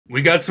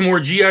We got some more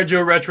G.I.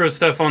 Joe retro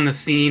stuff on the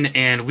scene,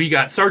 and we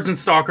got Sergeant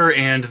Stalker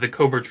and the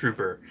Cobra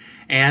Trooper.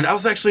 And I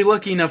was actually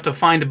lucky enough to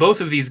find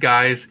both of these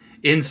guys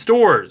in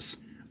stores.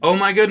 Oh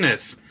my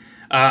goodness.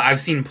 I've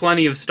seen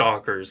plenty of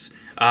Stalkers.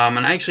 And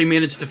I actually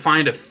managed to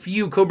find a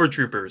few Cobra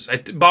Troopers. I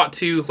bought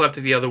 2, left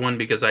the other one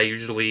because I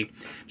usually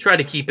try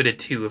to keep it at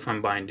 2 if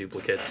I'm buying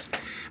duplicates.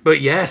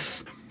 But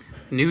yes,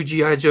 new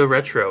G.I. Joe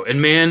retro.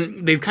 And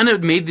man, they've kind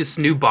of made this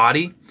new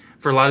body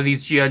for a lot of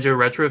these G.I. Joe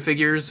retro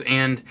figures,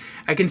 and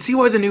I can see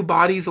why the new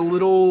body's a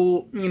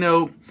little, you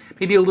know,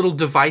 maybe a little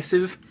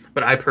divisive,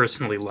 but I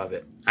personally love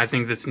it. I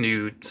think this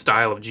new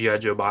style of G.I.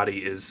 Joe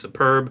body is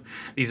superb.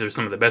 These are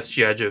some of the best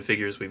G.I. Joe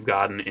figures we've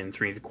gotten in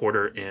 3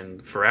 1/4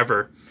 in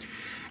forever.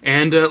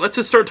 And let's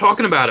just start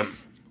talking about him.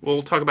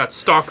 We'll talk about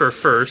Stalker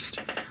first.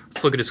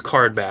 Let's look at his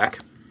card back.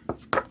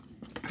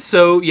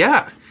 So,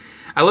 yeah,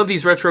 I love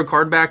these retro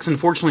card backs.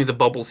 Unfortunately, the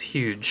bubble's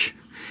huge,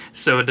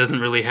 so it doesn't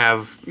really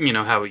have, you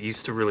know, how it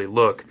used to really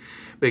look.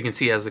 But you can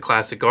see it has the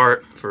classic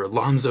art for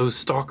Alonzo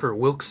Stalker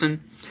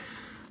Wilkson.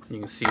 You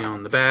can see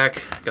on the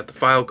back, got the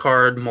file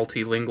card,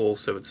 multilingual,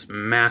 so it's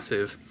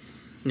massive.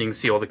 You can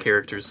see all the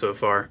characters so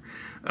far.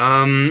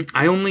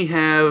 I only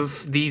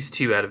have these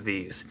 2 out of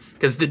these,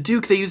 because the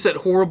Duke, they used that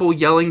horrible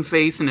yelling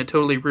face and it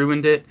totally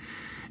ruined it.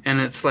 And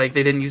it's like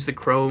they didn't use the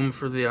chrome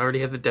for the, I already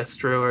had the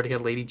Destro, I already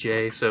had Lady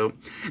J. So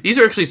these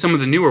are actually some of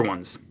the newer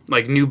ones,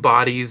 like new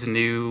bodies,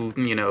 new,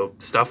 you know,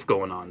 stuff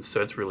going on.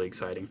 So it's really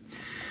exciting.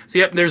 So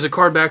yep, there's a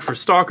card back for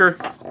Stalker.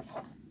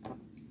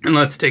 And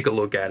let's take a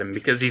look at him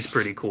because he's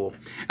pretty cool.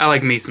 I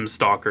like me some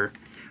Stalker.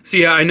 So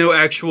yeah, I know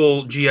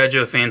actual G.I.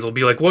 Joe fans will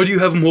be like, why do you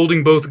have him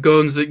holding both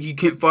guns? That you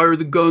can't fire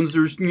the guns,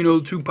 they're, you know,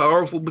 too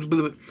powerful.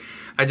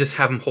 I just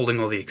have him holding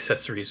all the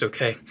accessories,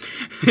 okay?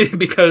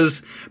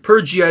 Because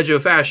per G.I. Joe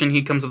fashion,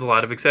 he comes with a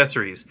lot of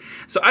accessories.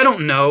 So I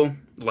don't know,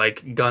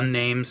 like, gun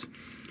names,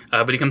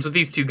 but he comes with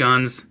these 2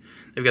 guns.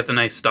 They've got the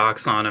nice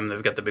stocks on them.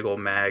 They've got the big old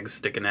mags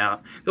sticking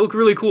out. They look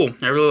really cool.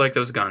 I really like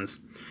those guns.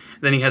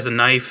 Then he has a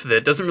knife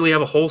that doesn't really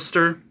have a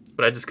holster,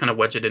 but I just kind of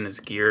wedge it in his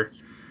gear.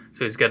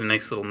 So he's got a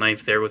nice little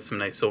knife there with some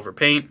nice silver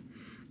paint.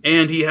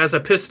 And he has a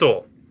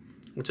pistol,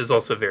 which is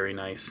also very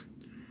nice.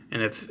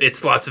 And it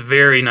slots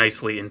very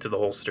nicely into the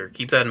holster.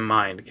 Keep that in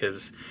mind,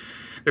 because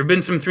there have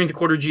been some 3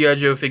 1/4 G.I.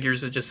 Joe figures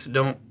that just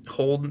don't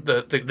hold,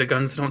 the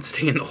guns don't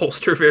stay in the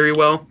holster very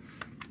well.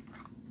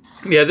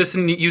 Yeah, this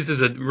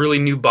uses a really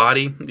new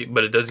body,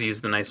 but it does use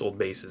the nice old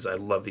bases. I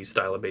love these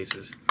style of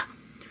bases.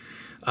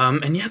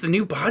 And yeah, the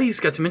new body's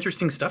got some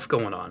interesting stuff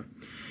going on.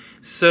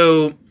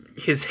 So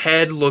his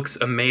head looks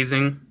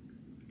amazing.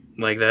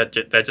 Like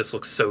that just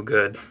looks so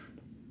good.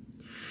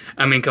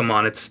 I mean, come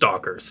on, it's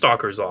Stalker.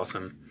 Stalker's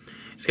awesome.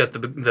 He's got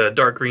the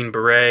dark green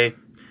beret.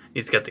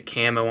 He's got the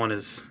camo on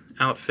his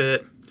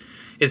outfit.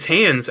 His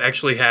hands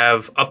actually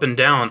have up and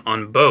down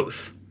on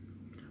both,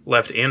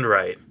 left and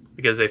right,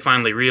 because they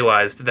finally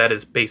realized that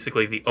is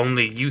basically the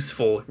only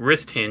useful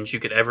wrist hinge you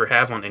could ever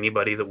have on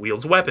anybody that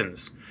wields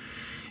weapons.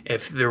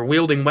 If they're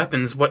wielding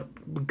weapons,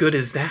 what good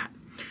is that?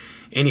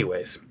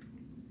 Anyways,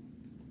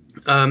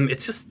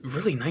 it's just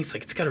really nice.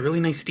 Like, it's got a really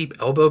nice steep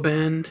elbow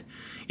bend.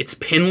 It's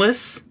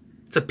pinless.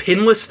 It's a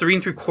pinless 3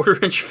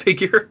 3/4 inch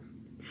figure,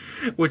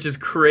 which is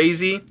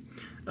crazy.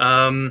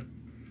 And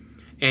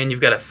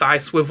you've got a thigh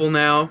swivel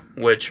now,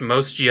 which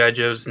most G.I.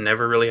 Joes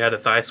never really had a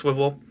thigh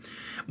swivel.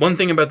 One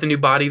thing about the new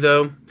body,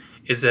 though,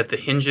 is that the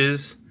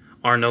hinges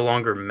are no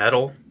longer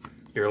metal.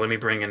 Here, let me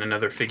bring in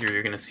another figure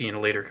you're going to see in a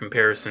later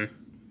comparison.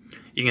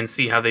 You can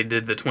see how they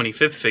did the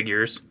 25th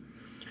figures.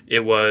 It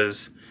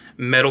was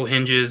metal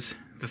hinges,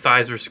 the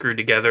thighs were screwed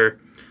together,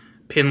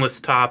 pinless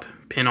top,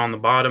 pin on the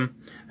bottom.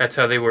 That's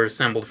how they were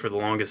assembled for the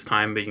longest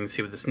time, but you can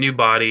see with this new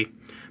body,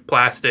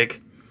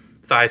 plastic,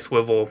 thigh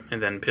swivel,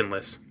 and then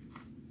pinless.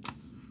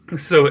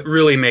 So it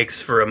really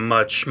makes for a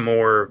much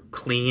more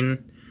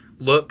clean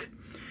look.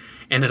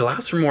 And it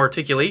allows for more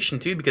articulation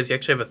too, because you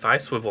actually have a thigh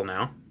swivel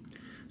now.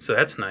 So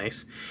that's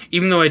nice.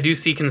 Even though I do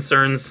see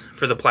concerns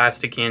for the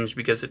plastic hinge,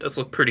 because it does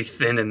look pretty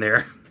thin in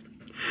there.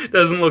 It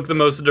doesn't look the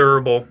most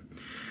durable.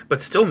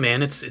 But still,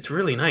 man, it's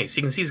really nice.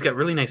 You can see he's got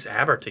really nice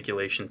ab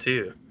articulation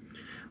too.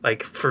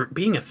 Like, for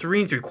being a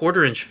 3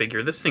 3/4 inch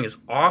figure, this thing is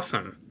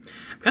awesome.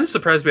 I'm kind of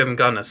surprised we haven't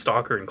gotten a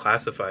Stalker in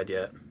Classified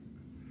yet.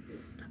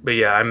 But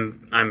yeah,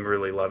 I'm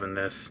really loving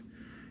this.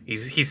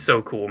 He's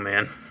so cool,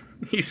 man.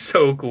 He's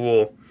so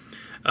cool.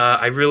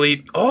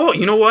 Oh,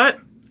 you know what?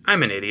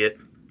 I'm an idiot.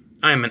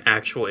 I'm an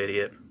actual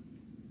idiot.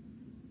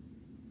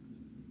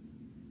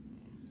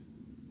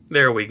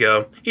 There we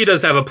go. He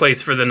does have a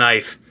place for the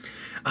knife.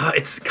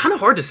 It's kind of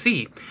hard to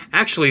see.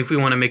 Actually, if we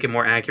want to make it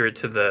more accurate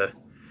to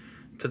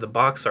the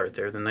box art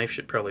there, the knife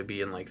should probably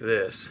be in like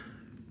this.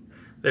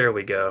 There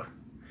we go.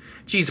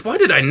 Geez, why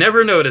did I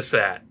never notice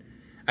that?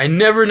 I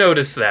never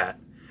noticed that.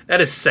 That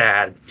is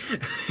sad.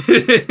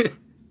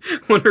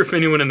 Wonder if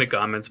anyone in the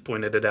comments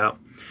pointed it out.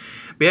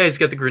 But yeah, he's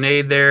got the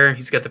grenade there.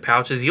 He's got the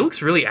pouches. He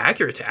looks really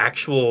accurate to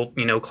actual,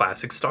 you know,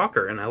 classic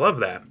Stalker, and I love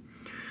that.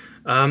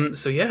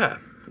 So yeah,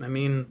 I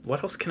mean,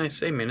 what else can I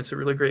say, man? It's a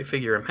really great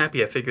figure. I'm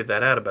happy I figured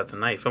that out about the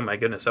knife. Oh my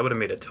goodness, I would have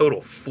made a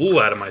total fool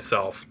out of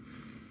myself.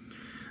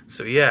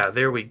 So yeah,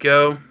 there we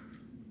go.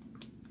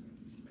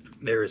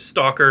 There is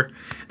Stalker.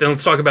 Then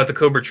let's talk about the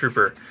Cobra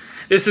Trooper.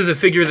 This is a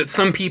figure that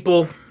some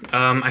people,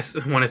 when I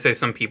say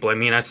some people, I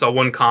mean I saw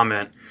one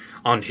comment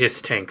on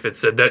his tank that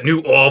said, that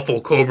new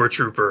awful Cobra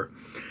Trooper.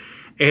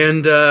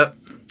 And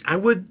I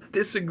would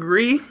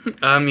disagree. You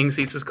can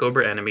see it says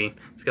Cobra Enemy.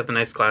 It's got the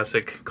nice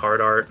classic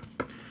card art.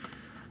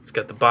 It's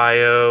got the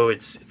bio.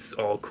 It's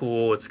all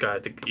cool. It's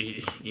got the,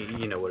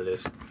 you know what it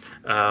is.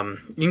 You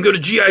can go to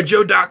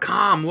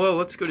GIJoe.com. Whoa,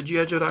 let's go to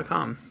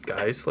GIJoe.com.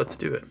 Guys, let's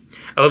do it.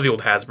 I love the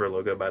old Hasbro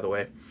logo, by the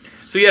way.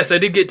 So yes, I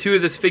did get 2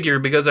 of this figure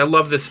because I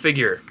love this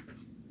figure.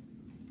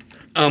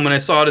 When I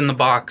saw it in the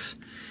box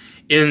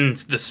in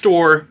the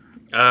store,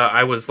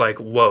 I was like,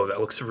 whoa, that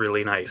looks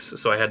really nice.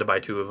 So I had to buy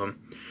 2 of them.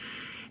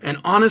 And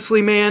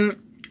honestly,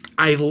 man,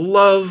 I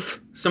love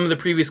some of the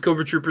previous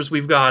Cobra Troopers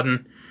we've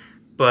gotten,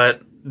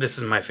 but this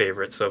is my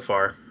favorite so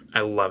far.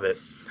 I love it.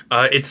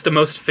 It's the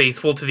most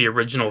faithful to the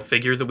original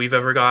figure that we've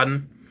ever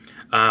gotten,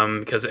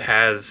 because it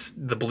has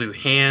the blue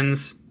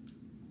hands.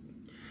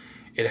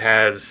 It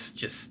has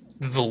just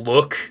the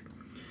look.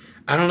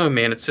 I don't know,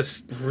 man. It's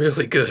just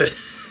really good.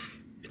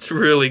 It's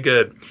really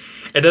good.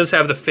 It does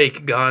have the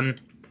fake gun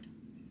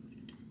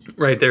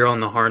right there on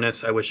the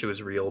harness. I wish it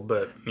was real,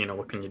 but, you know,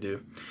 what can you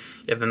do?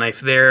 You have the knife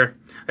there.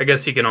 I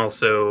guess you can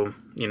also,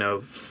 you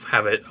know,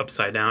 have it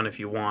upside down if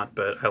you want,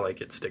 but I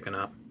like it sticking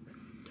up.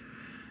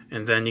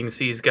 And then you can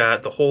see he's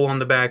got the hole on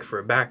the back for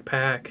a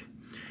backpack.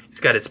 He's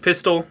got his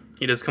pistol.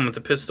 He does come with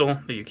a pistol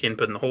that you can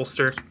put in the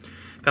holster.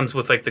 Comes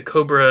with like the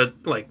Cobra,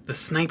 like the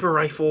sniper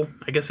rifle.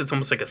 I guess it's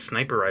almost like a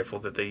sniper rifle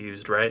that they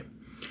used, right?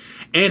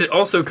 And it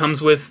also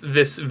comes with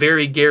this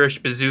very garish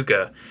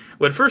bazooka.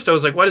 Well, at first I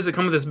was like, why does it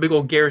come with this big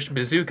old garish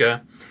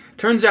bazooka?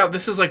 Turns out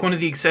this is like one of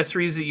the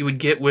accessories that you would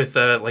get with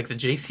like the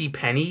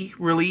JCPenney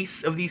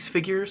release of these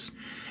figures.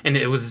 And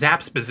it was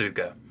Zap's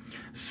bazooka.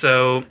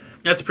 So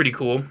that's pretty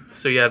cool.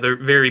 So yeah, they're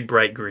very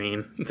bright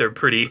green. They're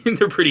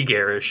pretty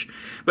garish.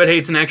 But hey,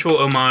 it's an actual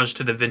homage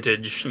to the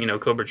vintage, you know,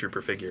 Cobra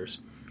Trooper figures.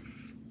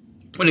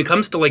 When it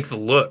comes to like the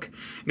look,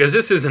 because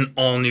this is an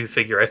all-new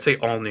figure. I say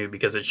all-new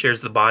because it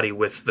shares the body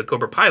with the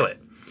Cobra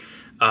Pilot.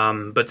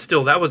 But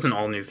still, that was an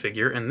all-new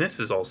figure, and this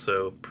is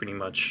also pretty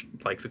much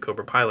like the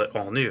Cobra Pilot,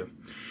 all-new.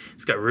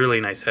 It's got really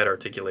nice head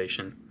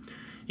articulation.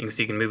 You can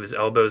see he can move his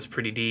elbows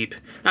pretty deep.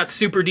 Not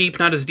super deep,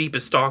 not as deep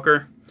as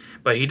Stalker,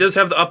 but he does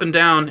have the up and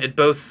down at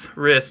both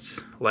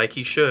wrists, like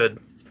he should.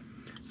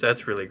 So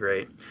that's really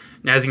great.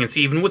 Now, as you can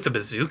see, even with the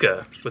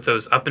bazooka, with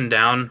those up and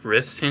down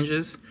wrist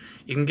hinges,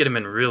 you can get him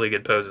in really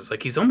good poses.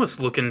 Like, he's almost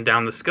looking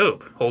down the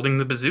scope, holding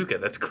the bazooka.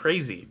 That's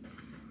crazy.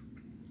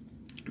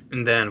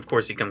 And then, of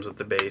course, he comes with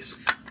the base.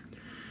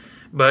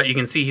 But you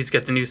can see he's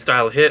got the new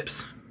style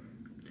hips,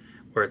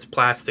 where it's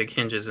plastic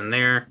hinges in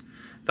there,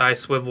 thigh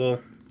swivel,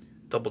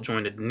 double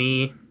jointed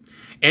knee.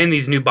 And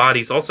these new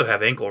bodies also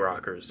have ankle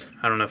rockers.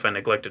 I don't know if I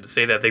neglected to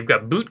say that. They've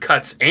got boot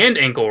cuts and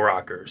ankle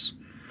rockers.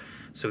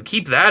 So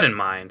keep that in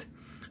mind.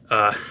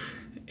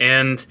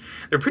 And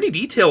they're pretty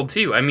detailed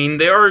too. I mean,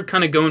 they are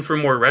kind of going for a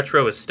more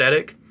retro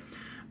aesthetic,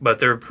 but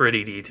they're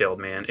pretty detailed,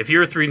 man. If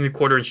you're a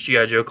 3¼ inch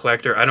G.I. Joe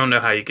collector, I don't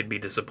know how you could be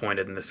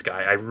disappointed in this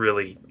guy.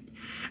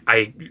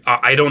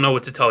 I don't know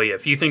what to tell you.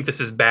 If you think this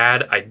is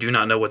bad, I do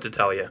not know what to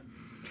tell you.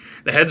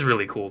 The head's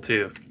really cool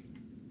too.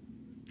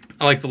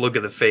 I like the look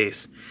of the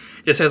face.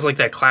 It just has like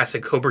that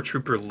classic Cobra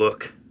Trooper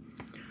look.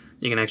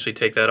 You can actually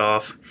take that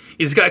off.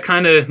 He's got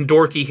kind of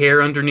dorky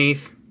hair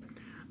underneath,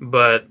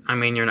 but I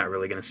mean, you're not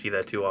really going to see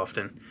that too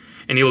often.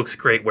 And he looks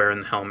great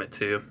wearing the helmet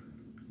too.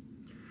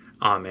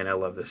 Oh man, I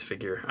love this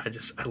figure.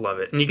 I love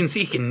it. And you can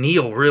see he can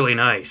kneel really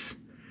nice.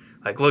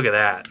 Like, look at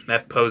that.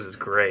 That pose is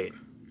great.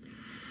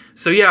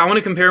 So yeah, I want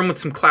to compare him with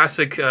some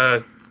classic,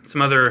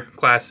 some other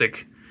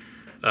classic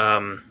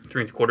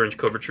 3¼ inch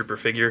Cobra Trooper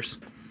figures,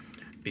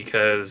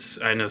 because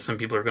I know some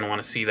people are going to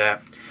want to see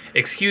that.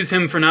 Excuse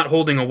him for not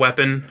holding a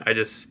weapon. I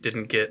just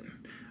didn't get...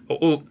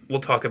 Oh,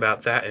 we'll talk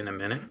about that in a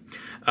minute.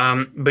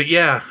 But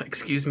yeah,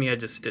 excuse me, I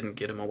just didn't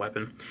get him a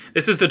weapon.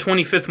 This is the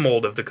 25th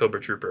mold of the Cobra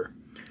Trooper.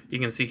 You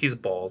can see he's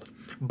bald.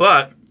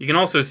 But you can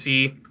also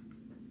see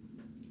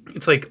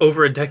it's like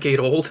over a decade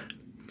old.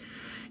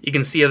 You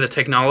can see how the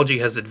technology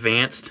has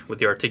advanced with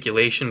the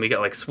articulation. We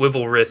got like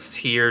swivel wrists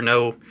here,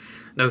 no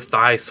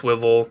thigh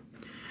swivel,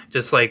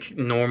 just like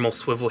normal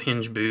swivel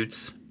hinge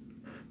boots.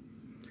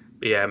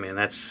 But yeah, man,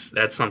 that's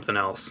something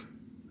else.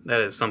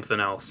 That is something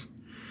else.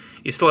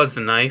 He still has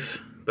the knife,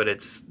 but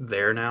it's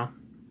there now.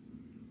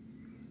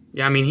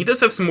 Yeah, I mean, he does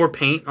have some more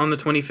paint on the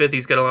 25th.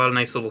 He's got a lot of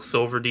nice little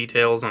silver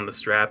details on the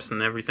straps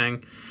and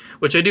everything,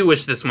 which I do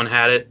wish this one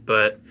had it,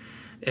 but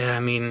yeah, I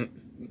mean,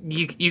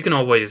 you can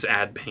always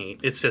add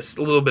paint. It's just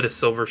a little bit of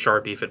silver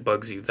Sharpie if it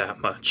bugs you that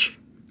much.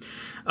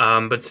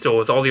 But still,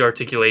 with all the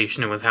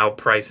articulation and with how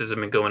prices have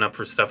been going up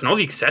for stuff and all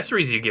the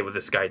accessories you get with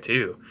this guy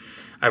too,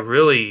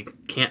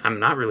 I'm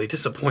not really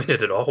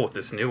disappointed at all with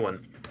this new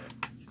one.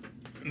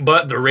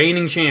 But the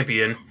reigning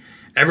champion,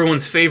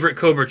 everyone's favorite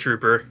Cobra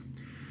Trooper,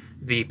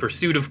 the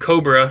Pursuit of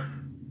Cobra,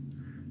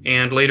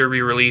 and later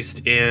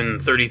re-released in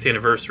 30th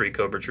Anniversary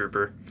Cobra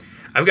Trooper.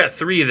 I've got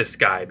 3 of this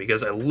guy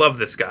because I love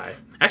this guy.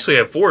 Actually, I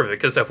have 4 of it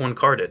because I have 1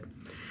 carded.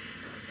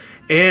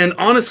 And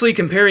honestly,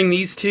 comparing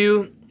these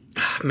two,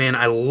 man,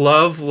 I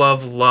love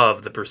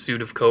the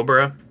Pursuit of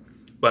Cobra,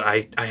 but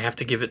I have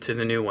to give it to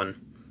the new one.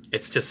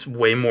 It's just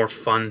way more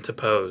fun to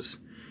pose.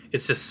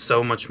 It's just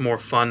so much more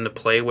fun to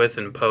play with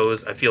and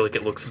pose. I feel like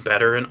it looks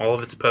better in all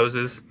of its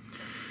poses.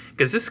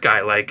 Because this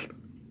guy, like,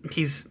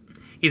 he's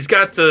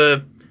got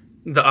the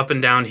up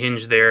and down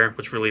hinge there,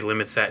 which really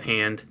limits that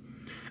hand.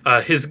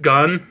 His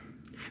gun,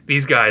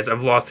 these guys,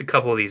 I've lost a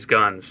couple of these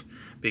guns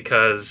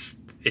because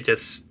it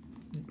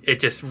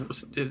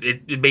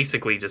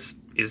basically just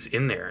is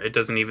in there. It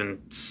doesn't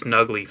even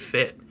snugly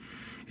fit.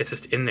 It's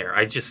just in there.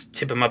 I just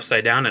tip him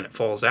upside down and it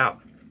falls out.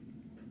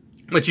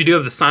 But you do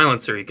have the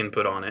silencer you can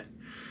put on it.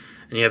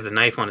 And you have the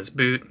knife on his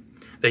boot.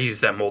 They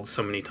use that mold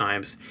so many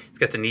times. You've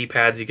got the knee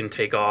pads you can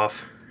take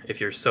off if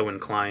you're so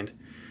inclined.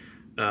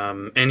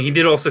 And he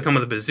did also come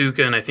with a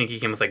bazooka, and I think he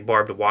came with like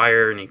barbed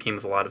wire, and he came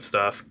with a lot of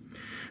stuff.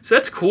 So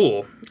that's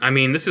cool. I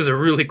mean, this is a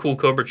really cool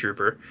Cobra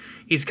Trooper.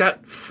 He's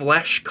got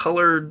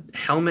flesh-colored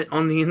helmet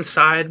on the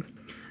inside,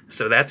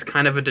 so that's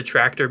kind of a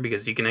detractor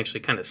because you can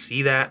actually kind of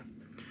see that.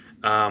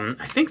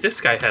 I think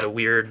this guy had a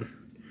weird...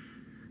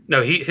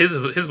 No, his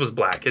was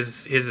black.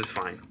 His is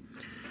fine.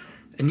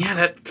 And yeah,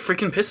 that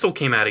freaking pistol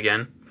came out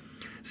again.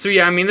 So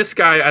yeah, I mean, this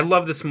guy, I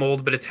love this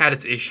mold, but it's had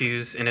its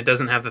issues, and it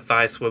doesn't have the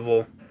thigh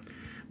swivel.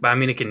 But I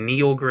mean, it can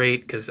kneel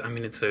great, because, I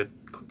mean, it's a,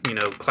 you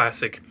know,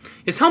 classic.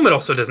 His helmet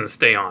also doesn't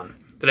stay on.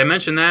 Did I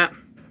mention that?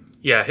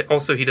 Yeah,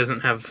 also he doesn't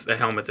have a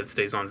helmet that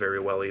stays on very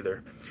well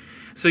either.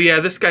 So yeah,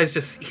 this guy's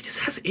he just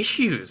has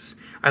issues.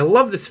 I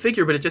love this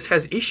figure, but it just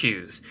has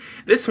issues.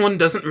 This one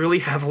doesn't really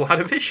have a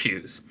lot of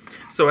issues.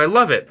 So I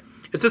love it.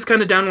 It's just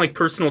kind of down to, like,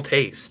 personal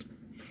taste.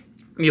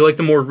 Do you like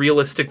the more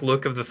realistic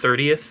look of the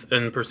 30th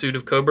in Pursuit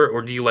of Cobra,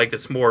 or do you like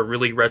this more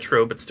really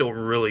retro but still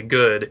really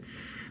good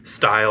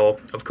style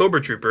of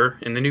Cobra Trooper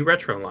in the new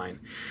retro line?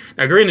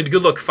 Now, granted,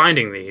 good luck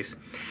finding these.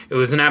 It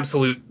was an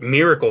absolute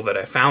miracle that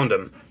I found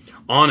them.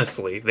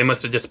 Honestly, they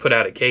must have just put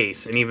out a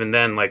case, and even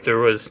then, like, there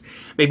was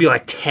maybe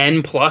like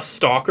 10 plus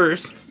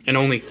Stalkers and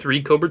only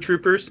 3 Cobra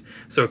Troopers,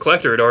 so a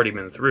collector had already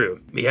been through.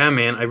 But yeah,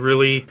 man, I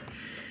really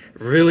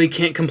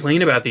can't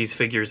complain about these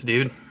figures,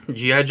 dude.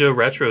 G.I. Joe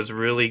Retro's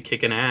really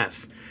kicking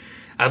ass.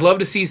 I'd love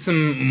to see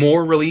some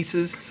more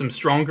releases, some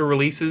stronger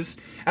releases.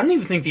 I don't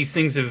even think these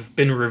things have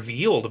been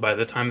revealed by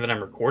the time that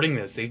I'm recording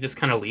this. They've just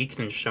kind of leaked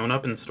and shown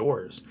up in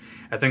stores.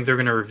 I think they're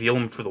going to reveal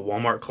them for the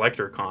Walmart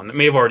Collector Con. That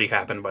may have already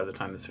happened by the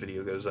time this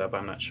video goes up.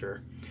 I'm not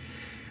sure.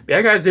 But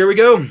yeah, guys, there we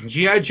go.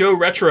 G.I. Joe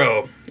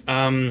Retro.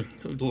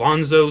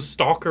 Lonzo,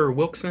 Stalker,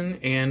 Wilson,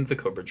 and the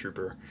Cobra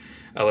Trooper.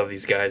 I love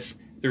these guys.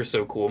 They're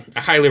so cool.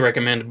 I highly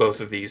recommend both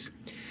of these.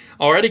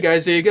 Alrighty,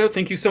 guys, there you go.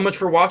 Thank you so much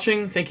for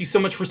watching. Thank you so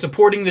much for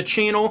supporting the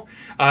channel.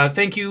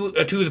 Thank you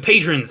to the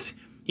patrons.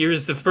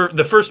 Here's the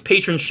first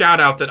patron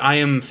shout-out that I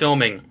am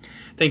filming.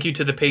 Thank you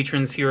to the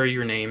patrons. Here are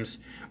your names.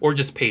 Or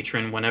just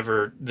patron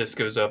whenever this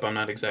goes up. I'm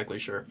not exactly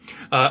sure.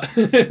 But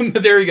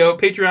there you go.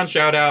 Patreon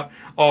shout-out.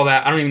 All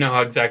that. I don't even know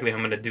how exactly I'm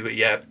going to do it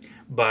yet.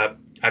 But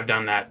I've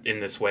done that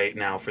in this way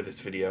now for this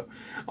video.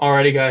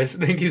 Alrighty, guys.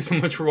 Thank you so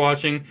much for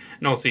watching.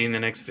 And I'll see you in the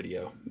next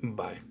video.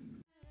 Bye.